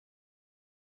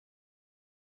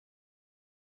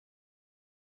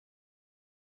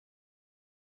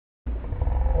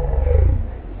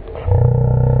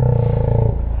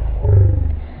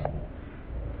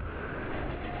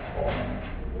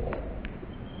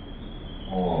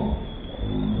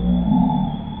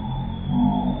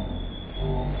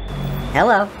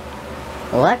Hello.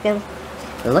 Welcome.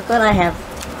 Look what I have.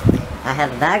 I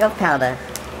have a bag of powder.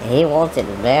 He wants it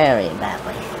very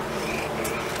badly.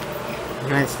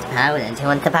 He wants the powder. Do you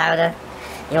want the powder?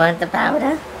 You want the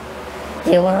powder?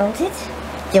 Do you want it?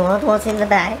 Do you want what's in the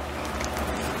bag?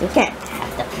 You can't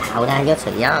have the powder. You're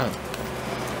too young.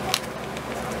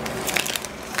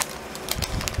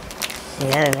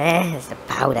 Yeah, there's the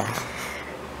powder.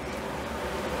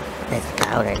 There's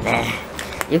powder in there.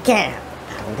 You can't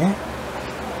have powder.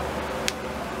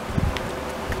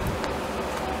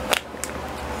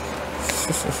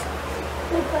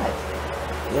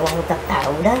 You want the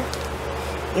powder?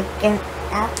 You can't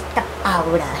have the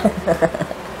powder.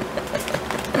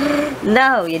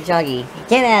 No, you druggie.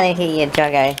 Get out of here, you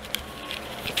druggo.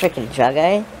 Freaking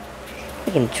druggo.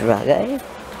 Freaking druggo.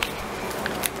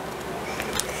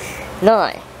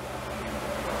 No.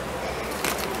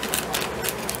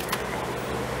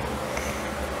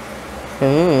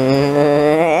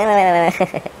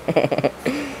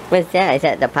 What's that? Is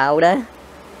that the powder?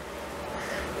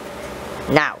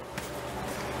 No.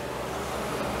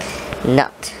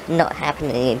 Not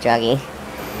happening, you druggie.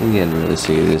 I'm getting really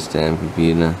sick of this damn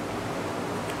computer.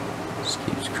 Just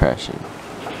keeps crashing.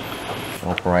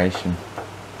 Operation.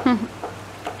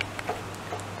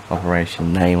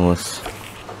 Operation Nameless.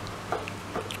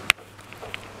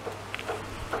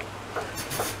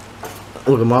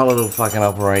 Look at my little fucking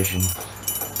operation.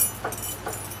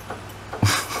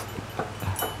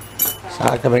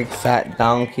 Suck a big fat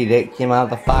donkey dick, you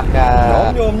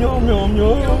motherfucker. Yum, yum, yum,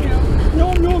 yum, yum.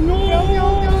 Yum, yum, yum, yum,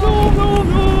 yum, yum,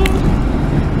 yum.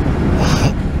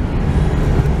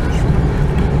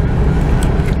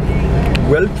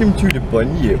 Welcome to the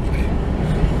Bunyip.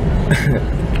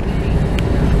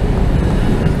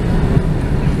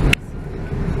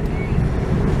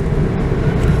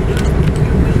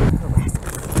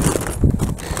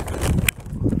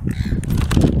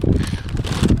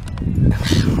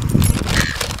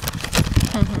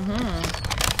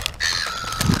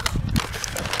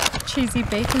 Cheesy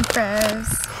bacon fries.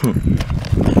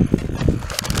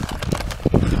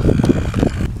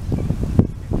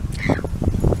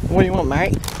 What do you want,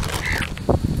 mate?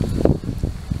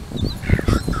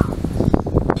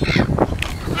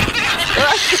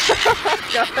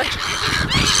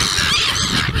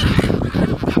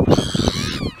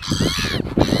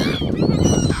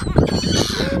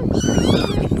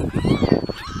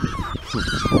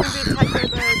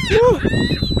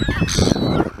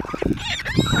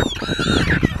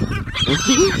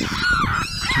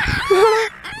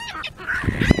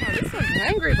 This one's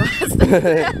angry bastard.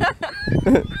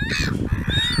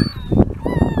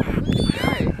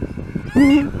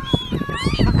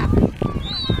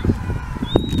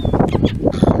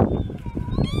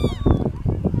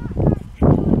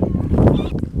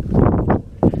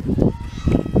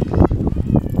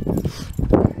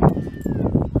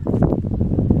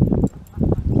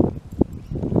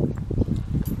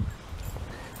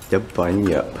 The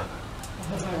Bunyip.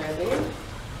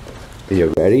 Are you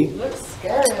ready? Looks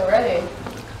scary already.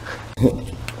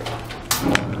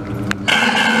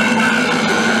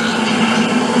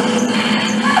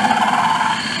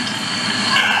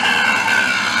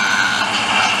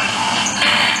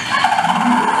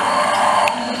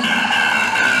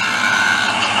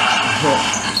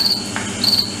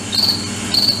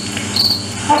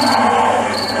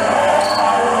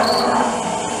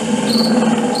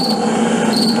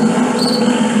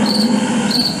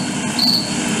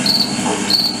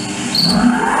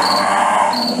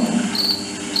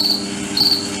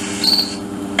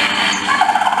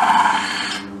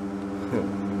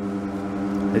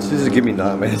 This used to give me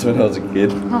nightmares when I was a kid.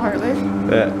 Oh, really?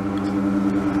 Yeah.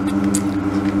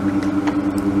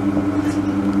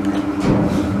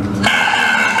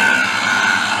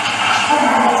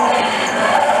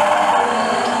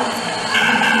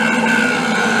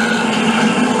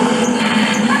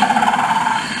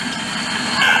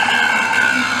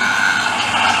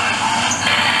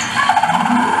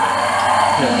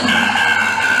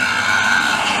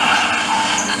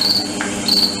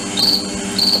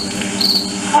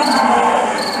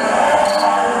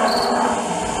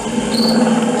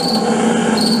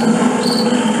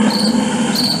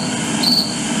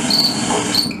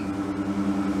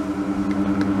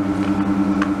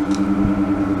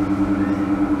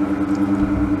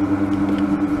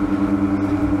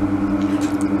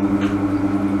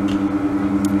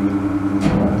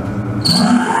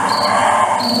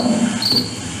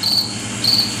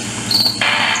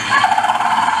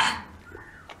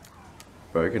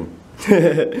 Broken.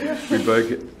 We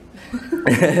broke it.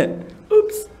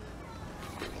 Oops.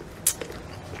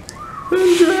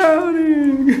 I'm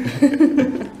drowning.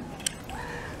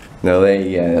 No, there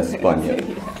you go, that's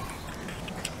Bunyip.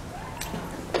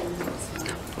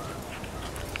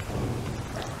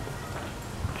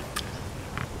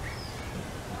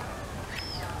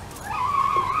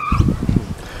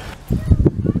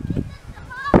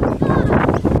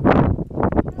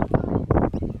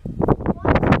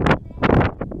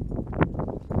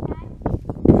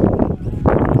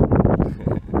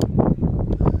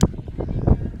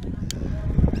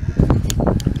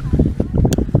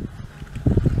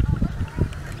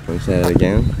 Say that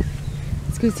again.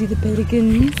 Let's go see the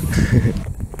pelicans.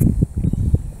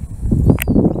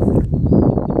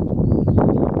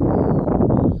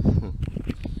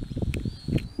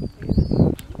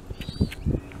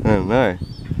 I don't know.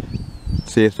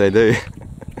 See if they do.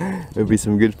 It'll be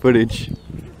some good footage.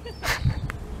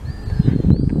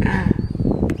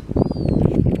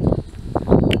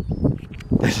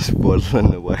 They're just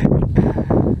waddling away.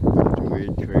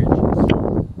 Weird creatures.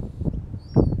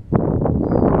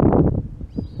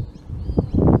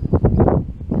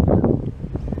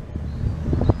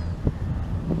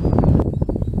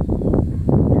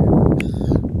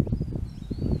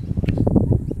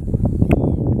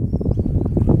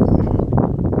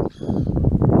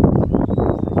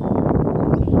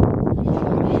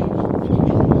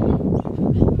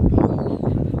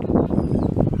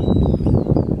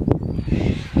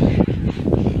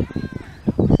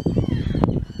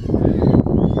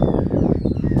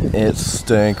 It's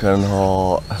stinking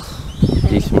hot.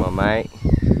 This is my mate.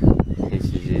 This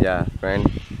is his friend.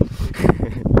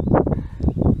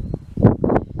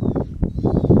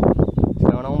 What's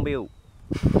going on, Bill?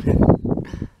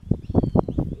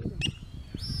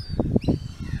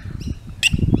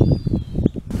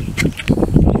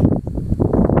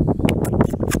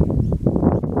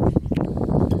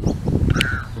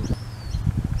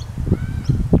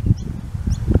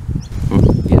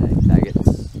 G'day, faggots.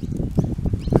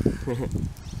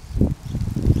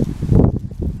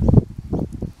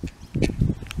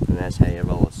 And that's how you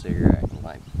roll a cigarette in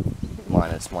like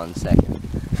 -1 second.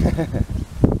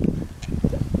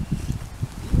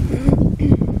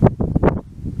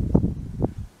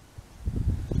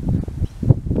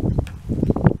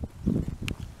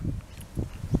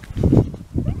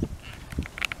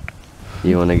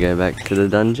 You want to go back to the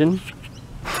dungeon?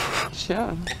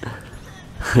 Sure.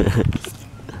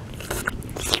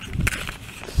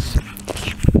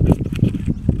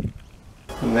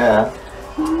 Nah.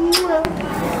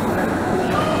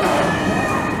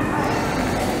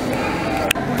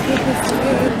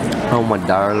 Oh my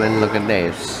darling, look at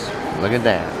this. Look at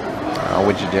that. Oh,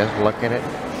 would you just look at it?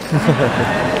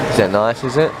 Is that nice,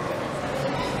 is it?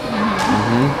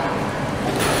 Mm-hmm.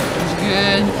 It's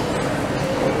good.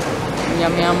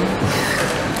 Yum yum.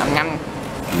 Yum yum.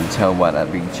 You can tell by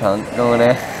that big chunk going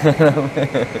there.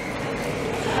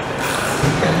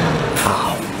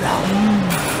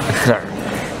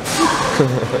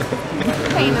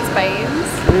 Penis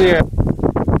babes. Yeah.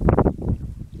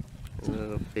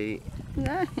 Little feet.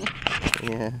 Nice.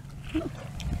 Yeah.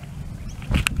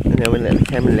 And then we'll let the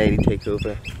camera lady take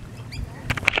over.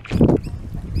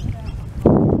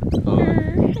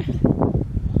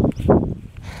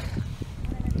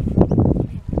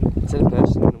 Is that a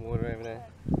person in the water over there?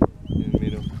 In the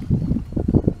middle.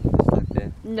 Just like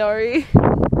there. No.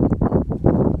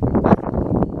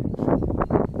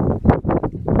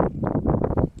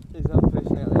 There's another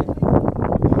fish out there.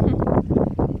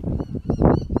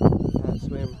 Can't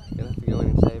swim. Gonna have to go in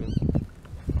and save him.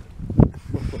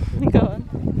 Go on.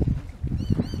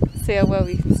 See how well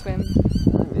we can swim.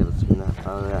 I won't be able to swim that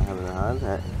far without having a heart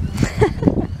attack.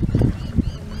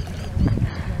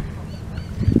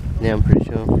 Yeah, I'm pretty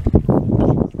sure.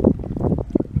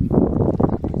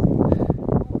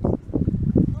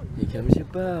 Here comes your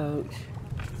boat.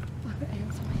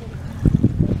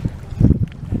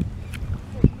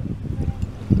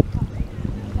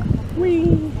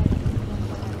 Whee!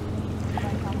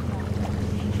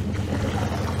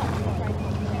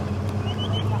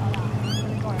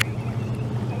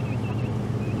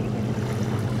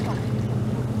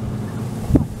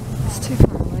 It's too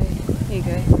far away. Here you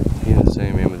go. You can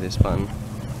zoom in with this button.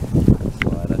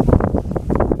 Slider.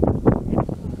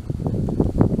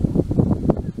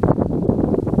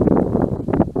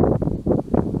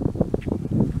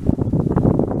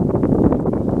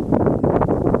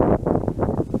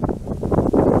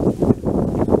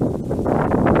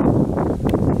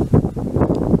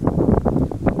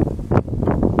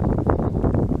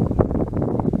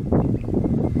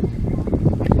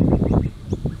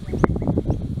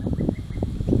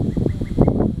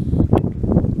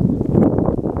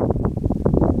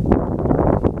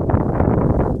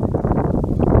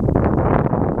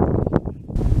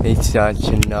 It's such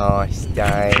a nice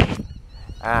day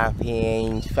up here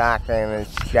in fucking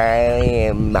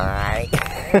Australia, mate.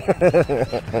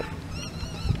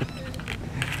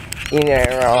 Isn't that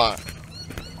right?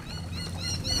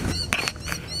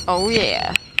 Oh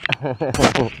yeah.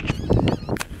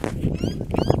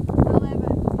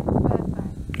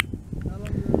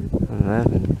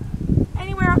 11.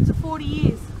 Anywhere up to 40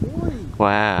 years.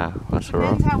 Wow, that's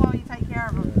alright. Depends how well you take care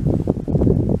of them.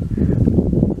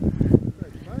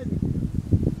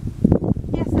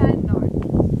 Yes and no.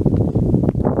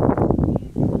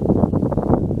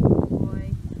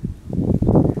 Boy.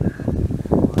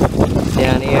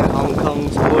 Down here, Hong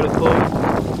Kong's waterfall.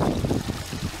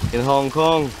 In Hong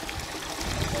Kong.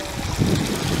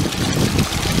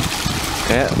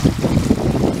 Yeah.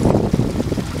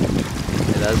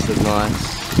 That's a nice.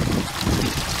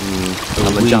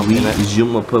 I'm gonna jump in it. At The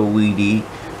Weedie.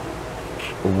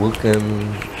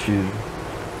 Welcome to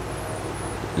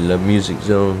the Music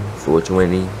Zone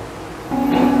 420.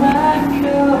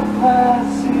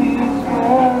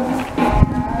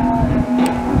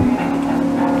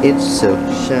 It's so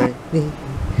shiny.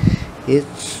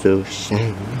 It's so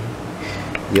shiny.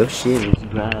 Your shit is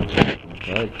brown.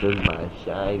 Like my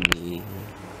shiny.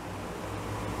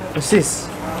 What's this?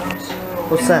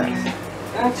 What's that?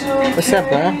 What's that,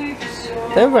 bro?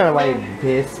 Don't run away,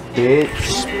 bitch.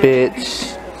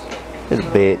 Little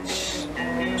bitch.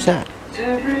 What's that?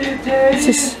 What's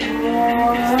this?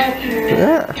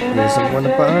 There's someone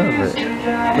above it.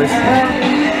 Pussy.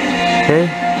 Hey?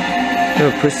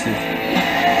 Little pussy.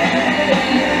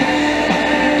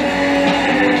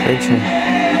 Rachel.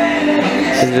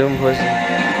 She's a little pussy.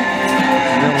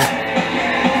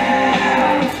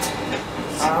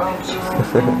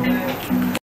 She's a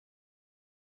little.